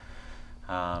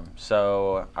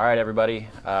All right, everybody.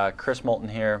 Chris Moulton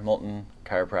here, Moulton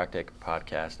Chiropractic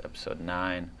Podcast, episode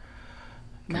 9.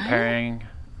 Comparing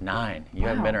 9. You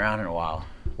haven't been around in a while.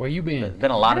 Where you been? There's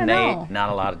been a lot of Nate, not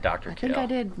a lot of Dr. Kale. I think I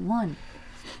did 1.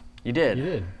 You did? You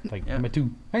did. Like, Yeah. number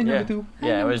 2. Hey, number 2.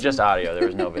 Yeah, it was just audio. There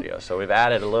was no video. So we've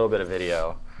added a little bit of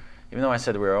video, even though I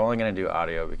said we were only going to do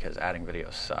audio because adding video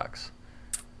sucks,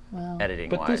 Well,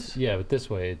 editing-wise. But this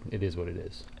way, it is what it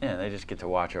is. Yeah, they just get to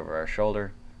watch over our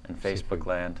shoulder in Facebook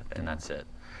land, and that's it.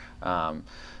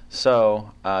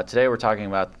 Today we're talking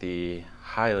about the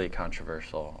highly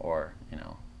controversial, or,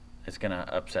 it's going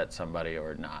to upset somebody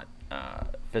or not,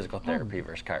 physical therapy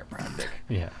versus chiropractic.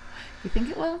 Yeah. you think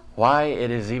it will? Why it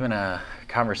is even a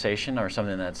conversation or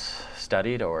something that's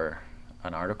studied or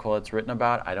an article that's written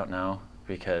about, I don't know,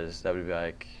 because that would be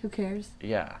like, Who cares?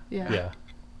 yeah. Yeah.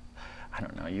 I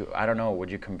don't know. I don't know.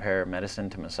 Would you compare medicine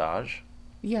to massage?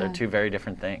 Yeah. They're two very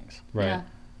different things. Right. Yeah.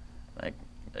 Like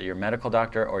your medical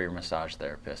doctor or your massage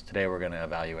therapist. Today we're going to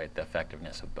evaluate the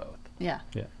effectiveness of both. Yeah.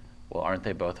 Yeah. Well, aren't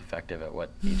they both effective at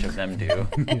what each of them do?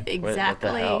 Exactly. What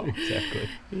the hell? Exactly.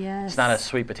 Yes. It's not a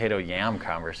sweet potato yam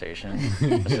conversation.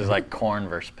 This is like corn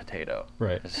versus potato.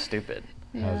 Right. It's stupid.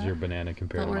 How's your banana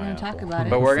compared But to we're my going to apple? talk about it.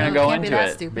 But we're going to so go can't be into that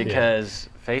it stupid. because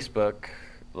Facebook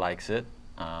likes it,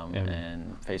 And-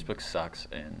 and Facebook sucks,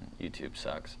 and YouTube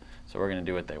sucks. So we're going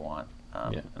to do what they want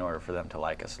Yeah. in order for them to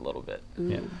like us a little bit. Ooh.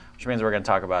 Yeah. Which means we're going to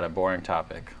talk about a boring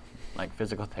topic, like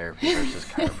physical therapy versus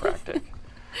chiropractic.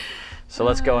 So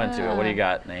let's go into it. What do you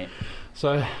got, Nate?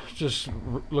 So I just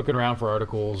looking around for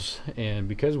articles, and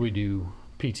because we do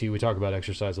PT, we talk about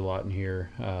exercise a lot in here,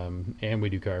 and we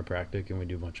do chiropractic, and we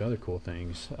do a bunch of other cool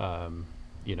things.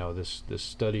 This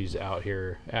study's out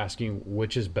here asking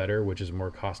which is better, which is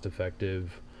more cost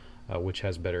effective, which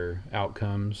has better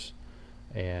outcomes.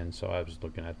 And so I was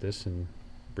looking at this and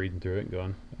reading through it and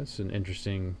going, that's an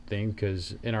interesting thing,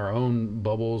 because in our own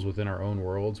bubbles, within our own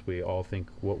worlds, we all think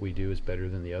what we do is better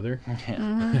than the other.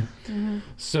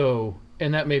 So,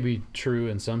 and that may be true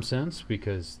in some sense,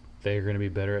 because they're going to be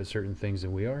better at certain things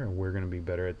than we are, and we're going to be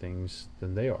better at things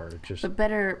than they are. Just But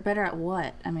better at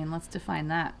what? I mean, let's define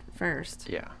that first.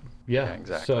 Yeah. yeah,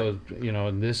 exactly. So,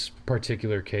 in this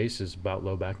particular case is about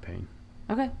low back pain.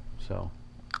 Okay. So,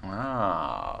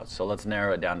 So let's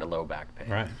narrow it down to low back pain.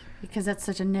 right. Because that's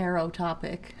such a narrow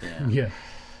topic. Yeah. Yeah.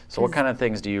 So what kind of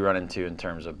things do you run into in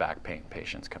terms of back pain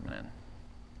patients coming in?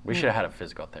 We should have had a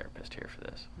physical therapist here for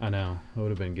this. I know. It would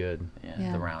have been good.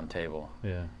 Yeah. The round table.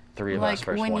 Yeah. 3 of Like us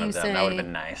versus when 1 you of them. That would have say-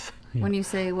 been nice. When you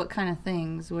say what kind of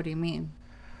things, what do you mean?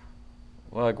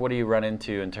 Well, like, what do you run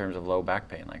into in terms of low back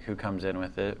pain? Like, who comes in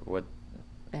with it? What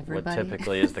Everybody.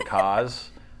 typically is the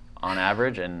cause on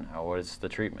average, and what does the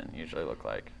treatment usually look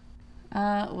like?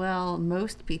 Well,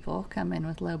 most people come in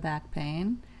with low back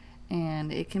pain, and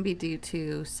it can be due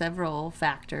to several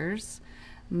factors.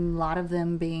 A lot of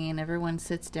them being everyone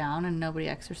sits down and nobody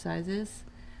exercises.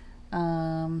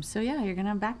 Yeah, you're going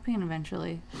to have back pain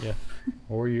eventually. Yeah.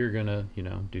 Or you're going to,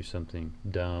 do something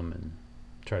dumb and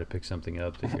try to pick something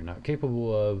up that you're not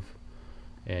capable of,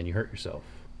 and you hurt yourself.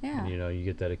 Yeah. And, you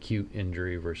get that acute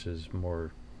injury versus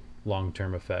more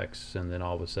long-term effects, and then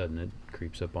all of a sudden it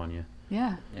creeps up on you.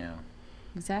 Yeah, Yeah.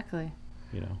 exactly.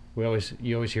 You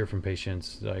always hear from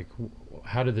patients like,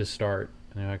 how did this start?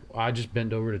 And they're like, I just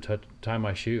bent over to tie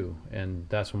my shoe, and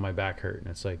that's when my back hurt. And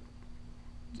it's like,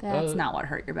 That's not what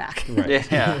hurt your back. right.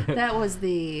 Yeah. That was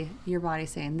your body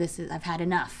saying, I've had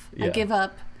enough. I Yeah. give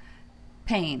up.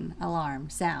 Pain, alarm,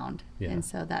 sound. Yeah. And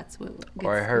so that's what gets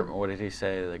Or I hurt. What did he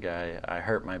say? The guy. I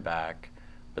hurt my back,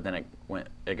 but then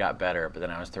it got better. But then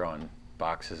I was throwing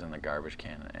boxes in the garbage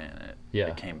can, and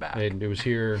it came back. It was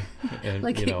here, and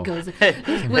like you know, it goes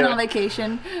went on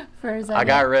vacation for a second. I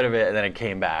got rid of it, and then it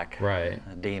came back. right.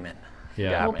 A demon.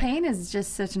 Yeah. Got Well, me. pain is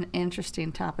just such an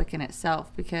interesting topic in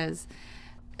itself, because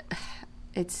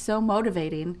it's so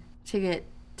motivating to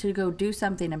go do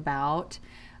something about.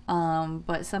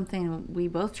 But something we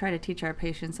both try to teach our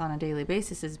patients on a daily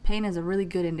basis is pain is a really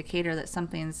good indicator that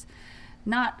something's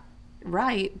not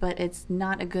right, but it's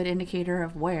not a good indicator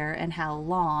of where and how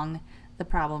long the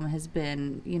problem has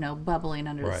been, bubbling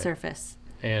under the Right. surface.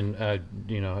 And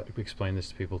explain this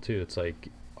to people too. It's like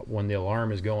when the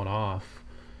alarm is going off,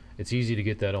 it's easy to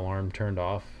get that alarm turned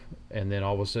off, and then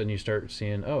all of a sudden you start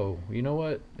seeing, oh, you know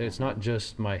what? It's not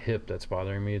just my hip that's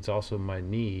bothering me; it's also my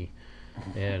knee.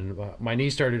 And my knee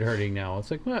started hurting now. It's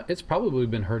like, well, it's probably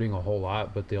been hurting a whole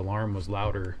lot, but the alarm was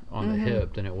louder on the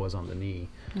hip than it was on the knee.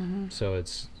 So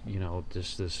it's,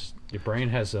 just this, your brain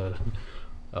has a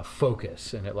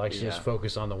focus, and it likes to just Yeah.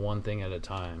 focus on the one thing at a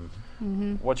time.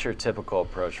 What's your typical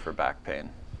approach for back pain?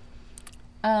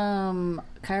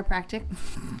 Chiropractic.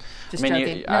 Just I mean,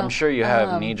 joking. I'm No, sure you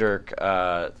have knee-jerk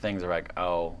things like,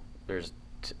 oh,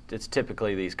 it's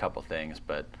typically these couple things,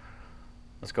 but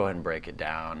let's go ahead and break it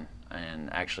down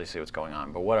and actually see what's going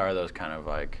on. But what are those kind of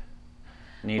like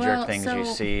knee-jerk things you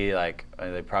see? Like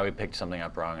they probably picked something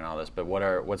up wrong and all this, but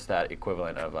what's that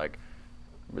equivalent of like?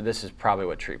 This is probably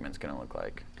what treatment's going to look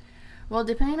like. Well,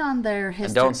 depending on their history.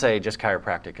 And don't say just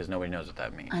chiropractic because nobody knows what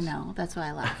that means. I know. That's why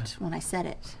I laughed when I said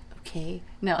it. Okay.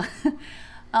 No.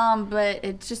 But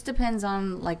it just depends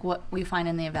on like what we find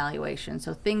in the evaluation.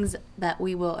 So things that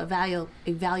we will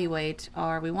evaluate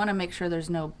are we want to make sure there's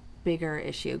no bigger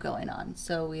issue going on.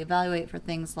 So we evaluate for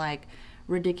things like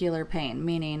radicular pain,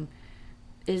 meaning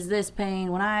is this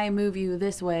pain, when I move you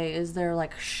this way, is there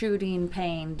like shooting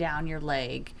pain down your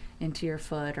leg into your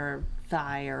foot or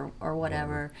thigh or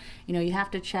whatever? You know, you have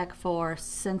to check for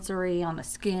sensory on the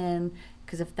skin,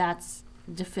 because if that's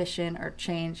deficient or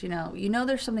changed, you know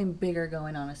there's something bigger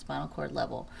going on a spinal cord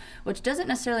level, which doesn't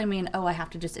necessarily mean, oh, I have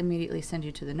to just immediately send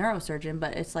you to the neurosurgeon,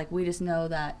 but it's like we just know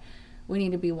that we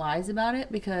need to be wise about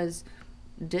it, because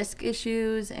disc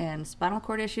issues and spinal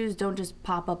cord issues don't just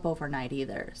pop up overnight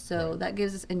either. So that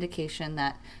gives us indication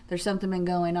that there's something been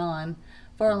going on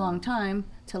for a long time,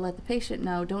 to let the patient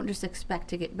know, don't just expect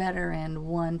to get better in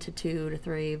 1 to 2 to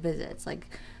 3 visits.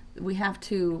 Like, we have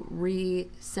to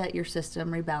reset your system,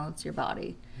 rebalance your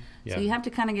body. Yeah. So you have to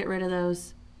kind of get rid of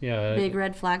those big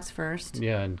red flags first.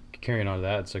 Yeah, and carrying on to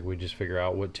that, it's like we just figure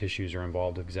out what tissues are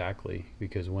involved exactly,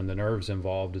 because when the nerve's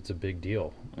involved, it's a big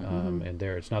deal. And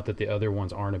it's not that the other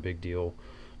ones aren't a big deal,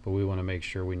 but we want to make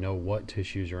sure we know what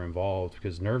tissues are involved,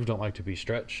 because nerves don't like to be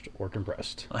stretched or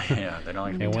compressed. Yeah, they don't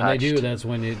like to be and touched. when they do, that's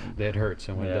when it hurts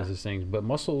and when it does these things. But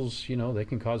muscles, they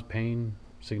can cause pain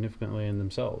significantly in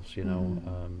themselves,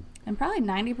 And probably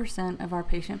 90% of our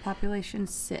patient population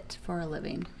sit for a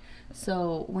living.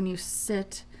 So when you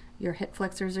sit, your hip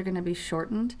flexors are going to be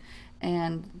shortened,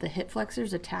 and the hip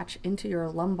flexors attach into your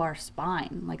lumbar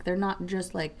spine. Like, they're not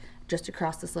just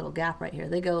across this little gap right here.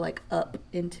 They go like up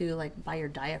into like by your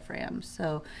diaphragm.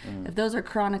 So if those are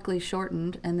chronically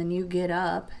shortened and then you get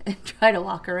up and try to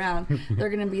walk around, they're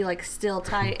going to be like still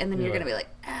tight, and then you're going to be like,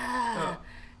 ah.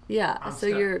 Yeah, so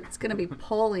it's going to be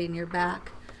pulling your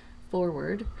back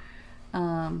forward.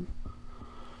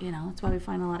 That's why we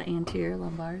find a lot of anterior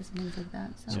lumbars and things like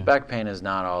that. So back pain is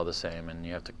not all the same, and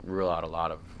you have to rule out a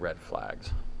lot of red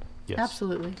flags. Yes.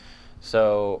 Absolutely.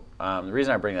 So the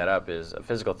reason I bring that up is a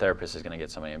physical therapist is going to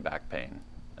get somebody in back pain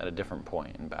at a different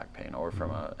point in back pain, or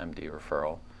from a MD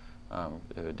referral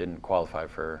who didn't qualify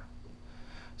for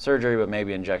surgery, but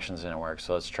maybe injections didn't work.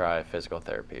 So let's try physical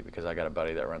therapy, because I got a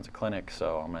buddy that runs a clinic,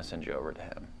 so I'm going to send you over to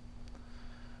him.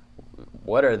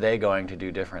 What are they going to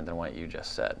do different than what you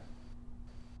just said?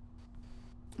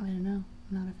 I don't know.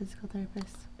 I'm not a physical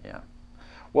therapist. Yeah.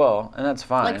 Well, and that's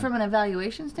fine. Like from an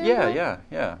evaluation standpoint?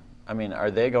 Yeah. I mean,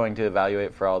 are they going to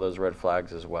evaluate for all those red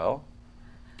flags as well?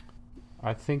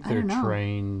 I think they're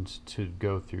trained to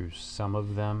go through some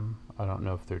of them. I don't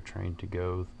know if they're trained to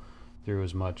go through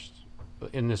as much.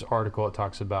 In this article, it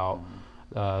talks about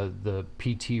the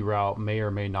PT route may or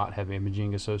may not have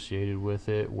imaging associated with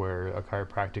it, where a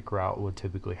chiropractic route would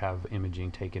typically have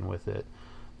imaging taken with it.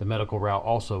 The medical route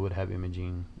also would have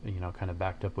imaging, kind of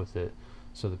backed up with it.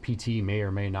 So the PT may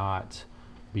or may not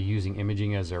be using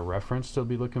imaging as their reference to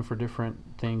be looking for different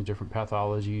things, different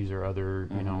pathologies or other,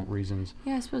 reasons.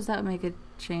 Yeah, I suppose that would make a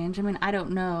change. I mean, I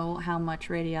don't know how much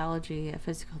radiology a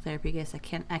physical therapy gets. I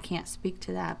can't speak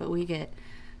to that, but we get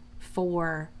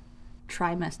 4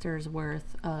 trimesters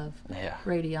worth of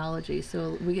radiology.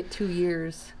 So we get 2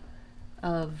 years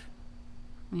of,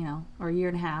 or a year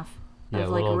and a half of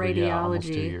like radiology. Almost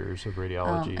 2 years of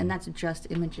radiology. And that's just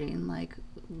imaging, like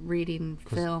reading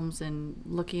films and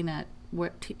looking at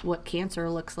what cancer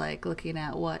looks like, looking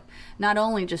at what, not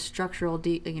only just structural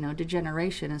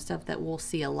degeneration and stuff that we'll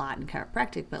see a lot in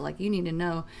chiropractic, but like you need to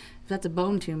know if that's a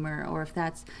bone tumor, or if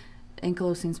that's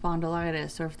ankylosing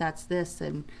spondylitis, or if that's this,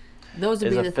 and those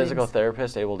would be the things. Is a physical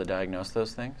therapist able to diagnose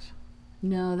those things?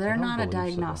 No, they're not a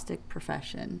diagnostic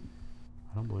profession.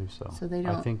 I don't believe so. So they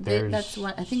don't. I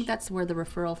think that's where the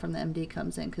referral from the MD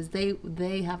comes in, because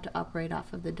they have to operate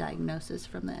off of the diagnosis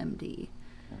from the MD.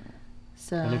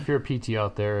 So. And if you're a PT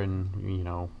out there and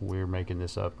we're making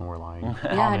this up and we're lying,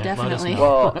 yeah, definitely.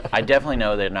 Well, I definitely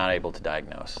know they're not able to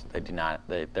diagnose. They do not.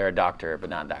 They're a doctor,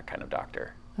 but not that kind of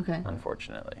doctor. Okay.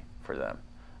 Unfortunately for them,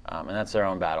 and that's their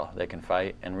own battle. They can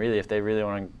fight, and really, if they really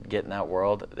want to get in that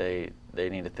world, they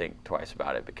need to think twice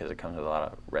about it, because it comes with a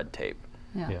lot of red tape.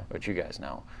 Yeah. Which you guys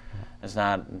know.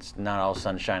 Yeah. It's not all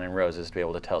sunshine and roses to be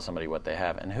able to tell somebody what they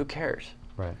have, and who cares?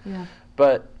 Right. Yeah.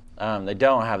 But they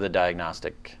don't have the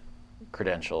diagnostic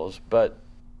credentials, but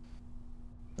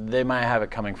they might have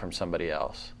it coming from somebody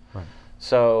else. Right.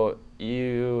 So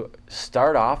you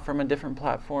start off from a different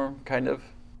platform, kind of,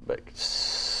 but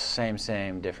same,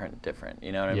 different.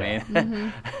 You know what I mean?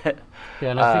 Mm-hmm. Yeah,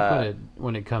 and I think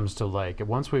when it comes to like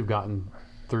once we've gotten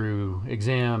through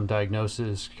exam,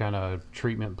 diagnosis, kind of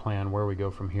treatment plan, where we go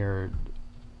from here,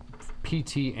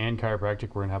 PT and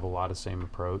chiropractic, we're gonna have a lot of same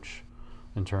approach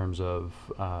in terms of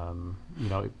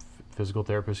physical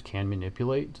therapists can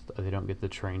manipulate. They don't get the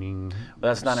training.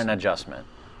 That's not an adjustment.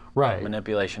 Right.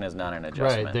 Manipulation is not an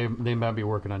adjustment. Right. They might be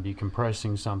working on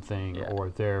decompressing something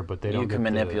but they don't. You can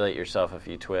manipulate yourself if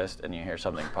you twist and you hear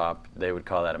something pop. They would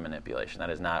call that a manipulation. That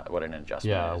is not what an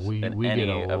adjustment is. Yeah, we any get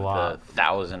a of lot. the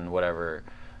 1,000 whatever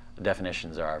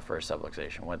definitions there are for a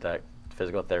subluxation. What that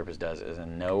physical therapist does is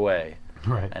in no way.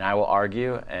 Right. And I will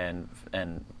argue and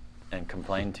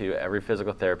complain to every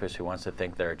physical therapist who wants to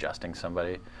think they're adjusting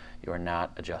somebody. You are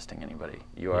not adjusting anybody.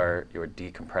 You are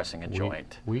decompressing a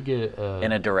joint. We get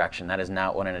in a direction. That is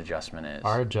not what an adjustment is.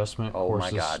 Our adjustment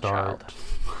courses start.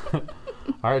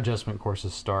 Our adjustment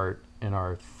courses start in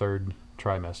our third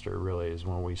trimester. Really, is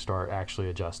when we start actually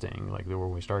adjusting, like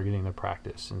when we start getting the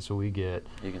practice. And so we get.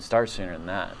 You can start sooner than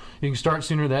that. You can start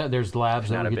sooner than that. There's labs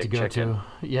that we get to go to.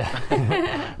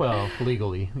 Yeah. Well,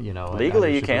 legally,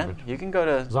 Legally, you can. You can go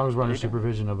to. As long as we're under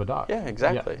supervision of a doc. Yeah,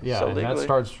 exactly. Yeah, so and legally, that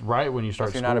starts right when you start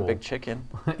if you're school. not a big chicken,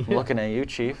 I'm looking at you,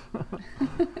 Chief.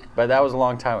 But that was a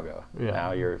long time ago. Yeah.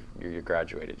 Now you're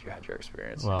graduated. You had your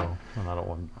experience. Well, I don't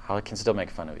want. I can still make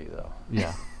fun of you though.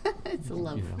 Yeah. It's a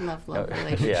love Yeah.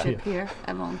 relationship here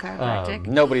at Moen Chiropractic.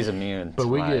 Nobody's immune. But to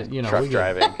we my get, truck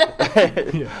driving.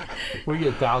 We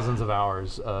get thousands of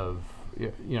hours of,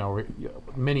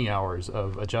 many hours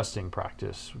of adjusting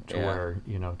practice to where,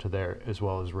 to there, as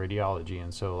well as radiology.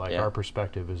 And so our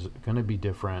perspective is going to be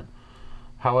different.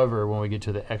 However, when we get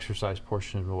to the exercise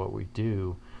portion of what we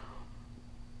do,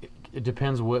 it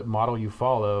depends what model you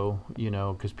follow,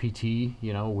 because PT,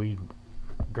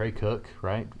 Gray Cook,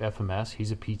 right? FMS,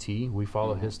 he's a PT. We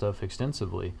follow his stuff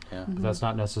extensively. Yeah. But that's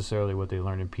not necessarily what they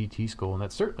learn in PT school, and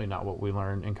that's certainly not what we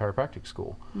learn in chiropractic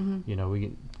school.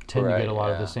 We tend to get a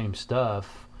lot of the same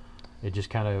stuff. It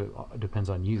just kind of depends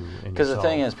on you. Because the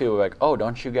thing is, people are like, oh,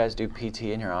 don't you guys do PT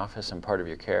in your office and part of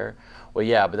your care? Well,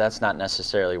 yeah, but that's not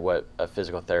necessarily what a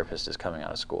physical therapist is coming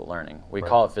out of school learning. We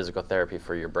call it physical therapy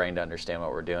for your brain to understand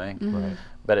what we're doing. Right.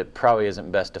 But it probably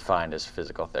isn't best defined as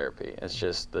physical therapy. It's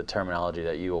just the terminology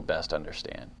that you will best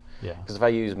understand. Yeah. Because if I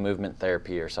use movement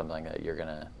therapy or something that you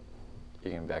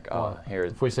can be like,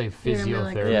 if we say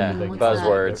physiotherapy, yeah,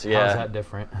 buzzwords, how's that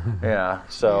different? Yeah.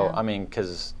 So Yeah. I mean,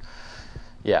 because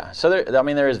so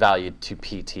there is value to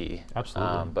PT.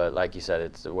 Absolutely. But like you said,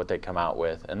 it's what they come out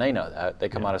with, and they know that they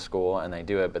come out of school and they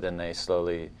do it, but then they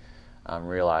slowly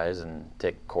realize and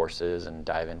take courses and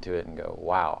dive into it and go,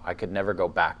 wow, I could never go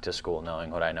back to school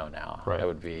knowing what I know now. Right. That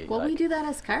would be well, we do that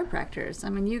as chiropractors. I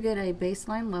mean, you get a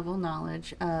baseline level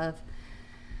knowledge of,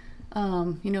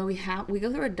 we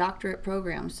go through a doctorate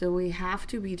program, so we have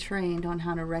to be trained on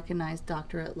how to recognize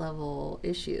doctorate level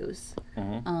issues.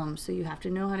 Mm-hmm. So you have to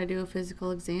know how to do a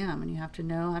physical exam, and you have to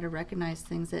know how to recognize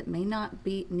things that may not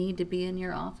need to be in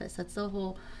your office. That's the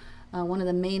whole one of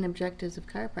the main objectives of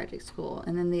chiropractic school.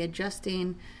 And then the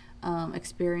adjusting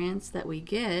experience that we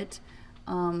get,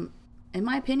 in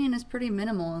my opinion, is pretty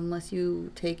minimal unless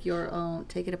you take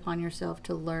it upon yourself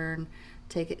to learn,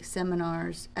 take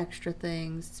seminars, extra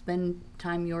things, spend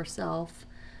time yourself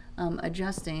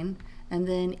adjusting. And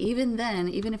then even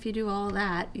if you do all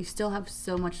that, you still have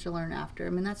so much to learn after. I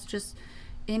mean, that's just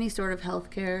any sort of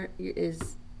healthcare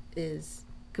is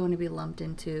going to be lumped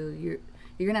into.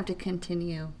 You're going to have to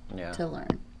continue to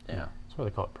learn. Yeah. That's why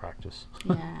they call it practice.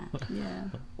 Yeah.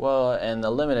 Well, and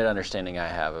the limited understanding I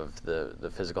have of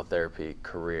the physical therapy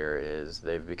career is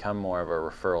they've become more of a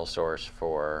referral source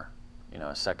for,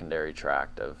 a secondary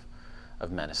tract of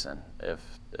medicine.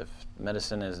 If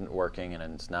medicine isn't working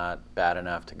and it's not bad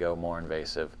enough to go more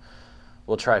invasive,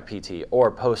 we'll try PT.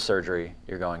 Or post-surgery,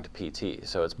 you're going to PT.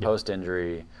 So it's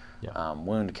post-injury,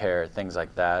 wound care, things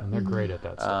like that. And they're great at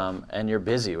that stuff. And you're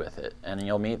busy with it. And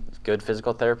you'll meet good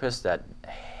physical therapists that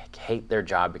hate their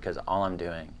job because all I'm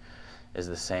doing is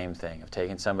the same thing of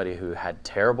taking somebody who had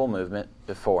terrible movement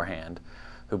beforehand,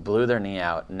 who blew their knee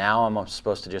out. Now I'm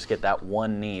supposed to just get that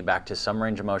one knee back to some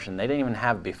range of motion they didn't even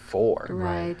have before.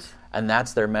 Right. And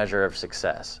that's their measure of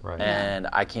success. Right. And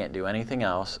I can't do anything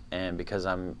else. And because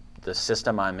I'm the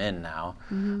system I'm in now,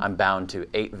 I'm bound to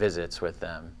 8 visits with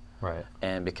them Right.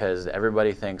 And because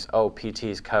everybody thinks, oh,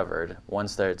 PT's covered,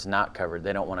 once it's not covered,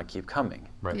 they don't want to keep coming.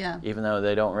 Right. Yeah. Even though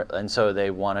they don't, and so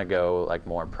they want to go like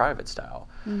more private style.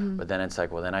 Mm-hmm. But then it's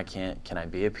like, well, then can I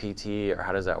be a PT, or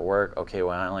how does that work? Okay,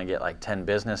 well, I only get like 10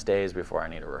 business days before I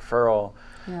need a referral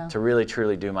Yeah. to really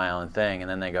truly do my own thing. And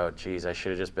then they go, geez, I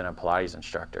should have just been a Pilates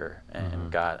instructor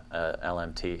and got a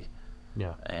LMT.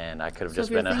 Yeah. And I could have So just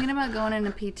if you're been thinking about going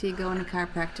into PT, go into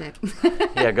chiropractic.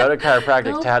 yeah, go to chiropractic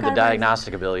Go to have the chiropractic.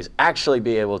 diagnostic abilities, actually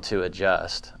be able to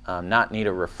adjust, not need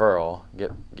a referral,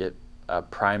 get a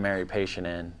primary patient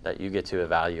in that you get to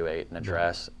evaluate and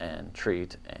address and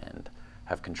treat and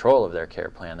have control of their care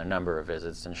plan, their number of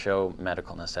visits, and show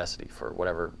medical necessity for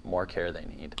whatever more care they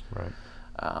need. Right.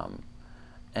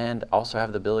 And also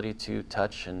have the ability to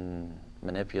touch and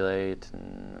manipulate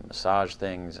and massage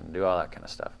things and do all that kind of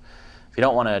stuff. If you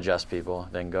don't want to adjust people,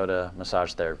 then go to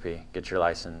massage therapy, get your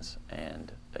license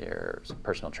and your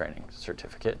personal training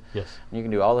certificate. Yes. And you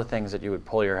can do all the things that you would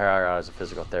pull your hair out as a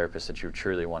physical therapist that you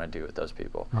truly want to do with those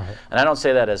people. Right. And I don't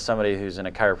say that as somebody who's in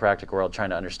a chiropractic world trying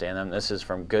to understand them. This is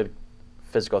from good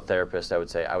physical therapists. I would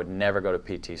say I would never go to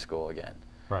PT school again.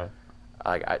 Right.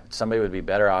 Somebody would be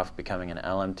better off becoming an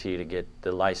LMT to get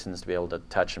the license to be able to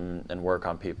touch and work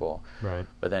on people, Right.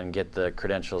 but then get the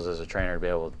credentials as a trainer to be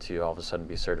able to all of a sudden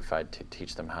be certified to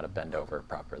teach them how to bend over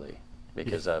properly.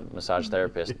 Because a massage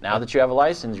therapist, now that you have a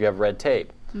license, you have red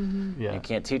tape. Yeah. You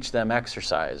can't teach them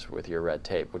exercise with your red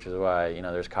tape, which is why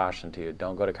there's caution to you.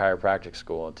 Don't go to chiropractic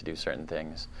school to do certain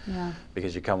things. Yeah.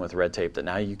 Because you come with red tape that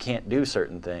now you can't do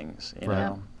certain things,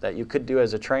 Right. that you could do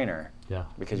as a trainer. Yeah.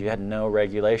 Because you had no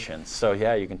regulations. So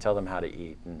yeah, you can tell them how to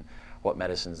eat and what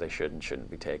medicines they should and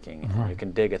shouldn't be taking. And you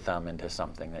can dig a thumb into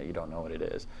something that you don't know what it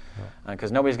is.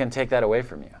 Because nobody's going to take that away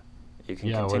from you. You can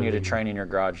Yeah, continue or to they- train in your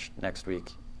garage next week,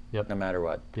 Yep. no matter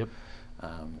what. Yep.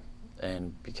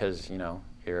 And because,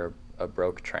 you're a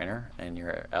broke trainer and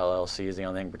your LLC is the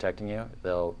only thing protecting you,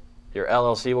 your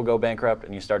LLC will go bankrupt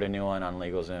and you start a new one on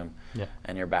LegalZoom Yeah.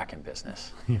 and you're back in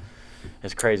business. Yeah.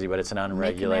 It's crazy, but it's an Make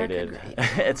America unregulated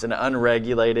great. it's an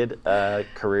unregulated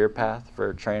career path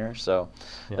for trainers. So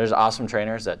Yeah. there's awesome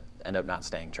trainers that end up not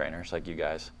staying trainers like you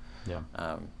guys. Yeah.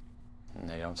 And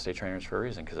they don't stay trainers for a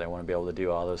reason because they want to be able to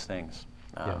do all those things.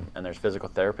 Yeah. And there's physical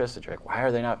therapists that you're like,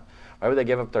 why would they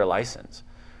give up their license?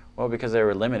 Well, because they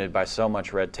were limited by so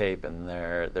much red tape and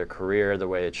their career, the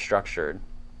way it's structured,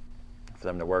 for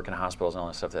them to work in hospitals and all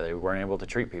that stuff, that they weren't able to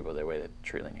treat people the way that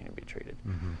truly need to be treated.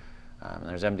 Mm-hmm. And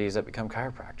there's MDs that become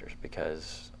chiropractors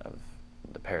because of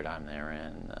the paradigm they're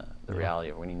in, the Yeah. reality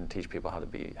of we need to teach people how to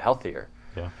be healthier.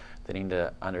 Yeah. They need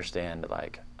to understand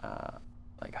like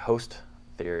host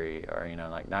theory, or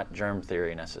like not germ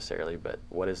theory necessarily, but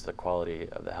what is the quality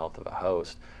of the health of a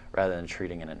host rather than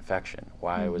treating an infection.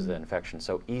 Why was the infection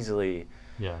so easily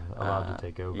allowed to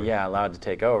take over? Yeah, allowed to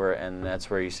take over, and that's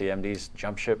where you see MDs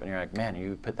jump ship, and you're like, man,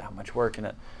 you put that much work in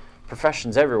it.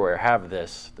 Professions everywhere have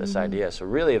this idea, so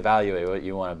really evaluate what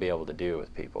you want to be able to do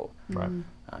with people. Right.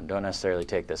 Don't necessarily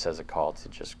take this as a call to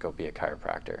just go be a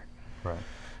chiropractor. Right.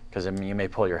 Because you may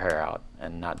pull your hair out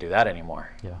and not do that anymore.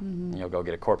 Yeah. And you'll go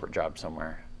get a corporate job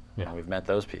somewhere. Yeah. And we've met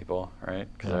those people, right?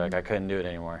 Because Yeah. they're like, I couldn't do it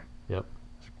anymore. Yep.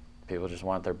 People just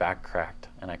want their back cracked,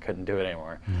 and I couldn't do it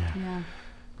anymore. Yeah.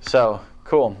 So,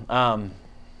 cool.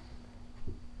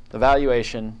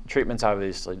 Evaluation, treatment's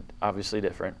obviously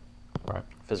different. Right.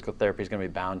 Physical therapy is going to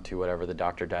be bound to whatever the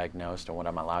doctor diagnosed and what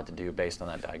I'm allowed to do based on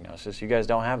that diagnosis. You guys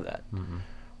don't have that,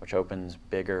 which opens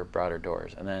bigger, broader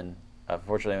doors. And then,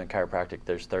 unfortunately, in chiropractic,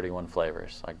 there's 31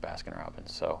 flavors, like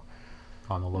Baskin-Robbins. So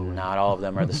On the low end. not all of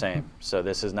them are the same. So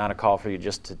this is not a call for you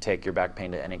just to take your back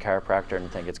pain to any chiropractor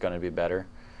and think it's going to be better.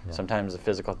 Yeah. Sometimes the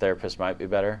physical therapist might be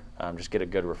better. Just get a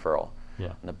good referral. Yeah.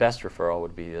 And the best referral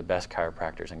would be the best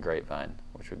chiropractors in Grapevine,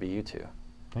 which would be you two.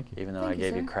 Thank you. Even though Thank I you,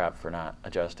 gave you sir. crap for not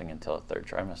adjusting until the third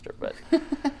trimester, but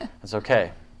it's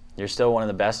okay. You're still one of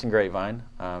the best in Grapevine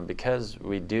because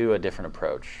we do a different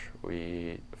approach.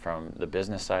 From the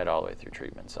business side all the way through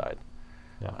treatment side.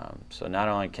 Yeah. So not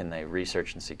only can they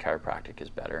research and see chiropractic is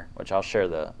better, which I'll share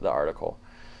the article,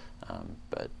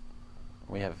 but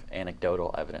we have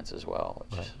anecdotal evidence as well,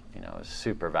 which is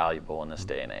super valuable in this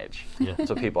day and age. Yeah. That's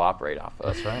what people operate off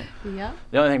of. That's right. Yeah.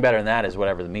 The only thing better than that is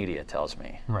whatever the media tells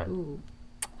me. Right. Ooh,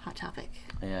 hot topic.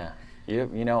 Yeah.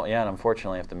 And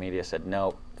unfortunately, if the media said,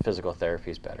 no, physical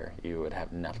therapy is better, you would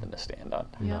have nothing to stand on.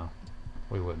 Yeah. No,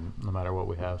 we wouldn't, no matter what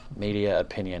we have. Media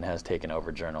opinion has taken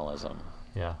over journalism.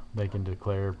 Yeah. They can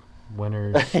declare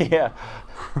winners. Yeah.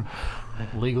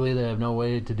 Legally, they have no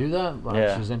way to do that, which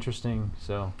Yeah. is interesting.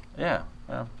 So Yeah.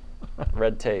 Well,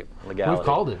 red tape, legality. we've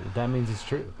called it. That means it's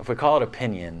true. If we call it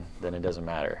opinion, then it doesn't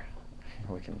matter.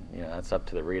 we can, that's up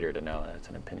to the reader to know that it's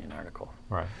an opinion article.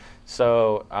 Right.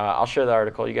 So I'll share the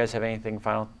article. You guys have anything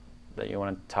final that you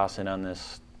want to toss in on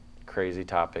this crazy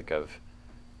topic of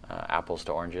apples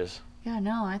to oranges? Yeah,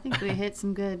 no, I think we hit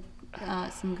some good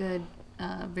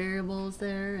variables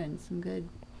there and some good,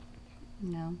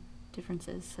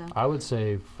 differences. So I would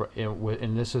say,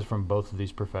 and this is from both of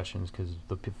these professions, because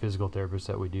the physical therapists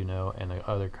that we do know and the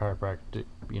other chiropractic,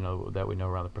 that we know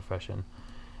around the profession,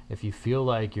 if you feel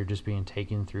like you're just being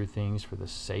taken through things for the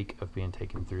sake of being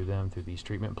taken through them, through these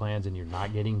treatment plans, and you're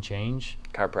not getting change,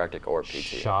 chiropractic or PT,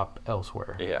 shop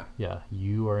elsewhere. Yeah,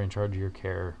 you are in charge of your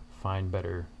care. Find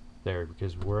better there,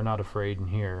 because we're not afraid in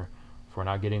here. If we're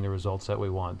not getting the results that we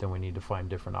want, then we need to find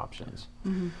different options.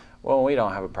 Mm-hmm. Well, we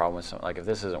don't have a problem with something. Like, if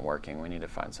this isn't working, we need to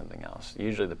find something else.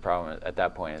 Usually the problem at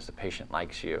that point is the patient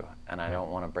likes you, and I don't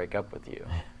want to break up with you.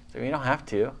 So you don't have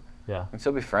to. Yeah. You can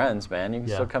still be friends, man. You can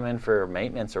still come in for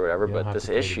maintenance or whatever, but this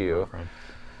issue,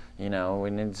 we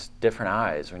need different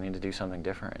eyes. We need to do something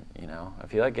different,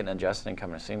 If you like getting adjusted and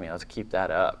coming to see me, let's keep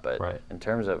that up. But in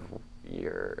terms of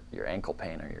your ankle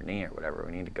pain or your knee or whatever,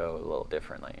 we need to go a little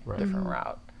differently, different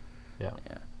route. Yeah.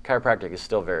 Chiropractic is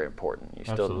still very important.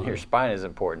 Your spine is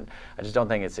important. I just don't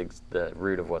think it's the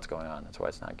root of what's going on. That's why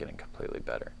it's not getting completely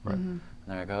better. Right. Mm-hmm. And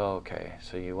they're like, oh, okay,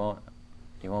 so you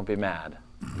won't be mad.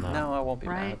 No, I won't be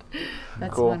mad.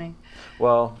 That's cool. funny.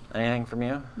 Well, anything from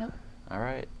you? Nope. All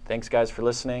right. Thanks, guys, for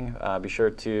listening. Be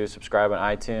sure to subscribe on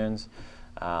iTunes,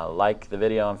 like the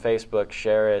video on Facebook,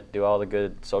 share it, do all the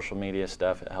good social media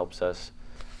stuff. It helps us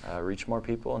reach more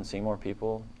people and see more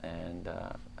people and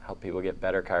help people get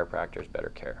better chiropractors, better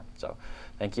care. So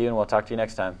thank you, and we'll talk to you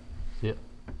next time. Yep.